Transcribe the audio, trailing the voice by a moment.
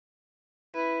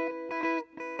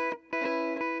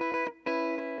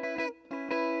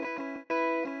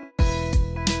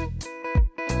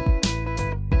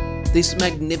This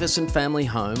magnificent family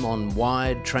home on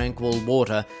wide, tranquil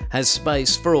water has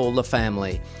space for all the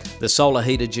family. The solar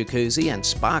heated jacuzzi and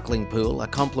sparkling pool are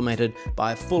complemented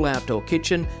by a full outdoor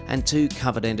kitchen and 2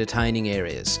 covered entertaining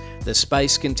areas. The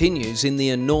space continues in the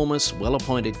enormous,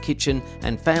 well-appointed kitchen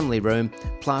and family room,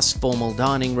 plus formal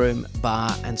dining room,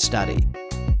 bar and study.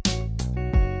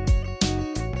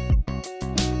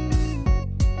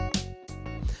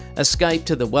 Escape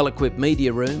to the well-equipped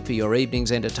media room for your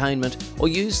evening's entertainment, or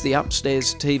use the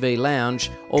upstairs TV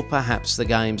lounge or perhaps the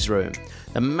games room.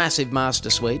 The massive master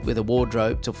suite with a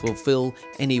wardrobe to fulfil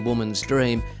any woman's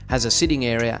dream has a sitting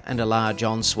area and a large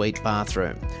ensuite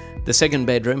bathroom. The second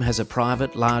bedroom has a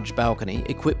private large balcony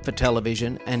equipped for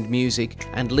television and music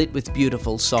and lit with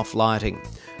beautiful soft lighting.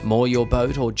 Moor your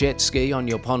boat or jet ski on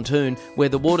your pontoon where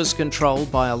the water's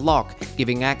controlled by a lock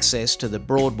giving access to the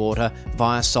Broadwater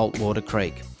via Saltwater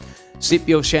Creek. Sip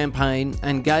your champagne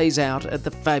and gaze out at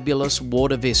the fabulous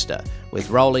water vista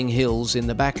with rolling hills in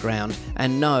the background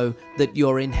and know that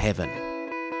you're in heaven.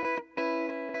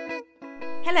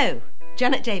 Hello,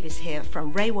 Janet Davis here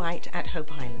from Ray White at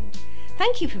Hope Island.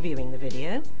 Thank you for viewing the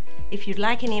video. If you'd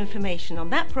like any information on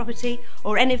that property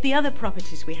or any of the other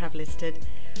properties we have listed,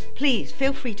 please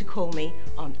feel free to call me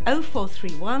on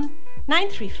 0431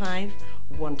 935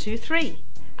 123.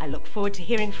 I look forward to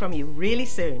hearing from you really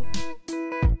soon.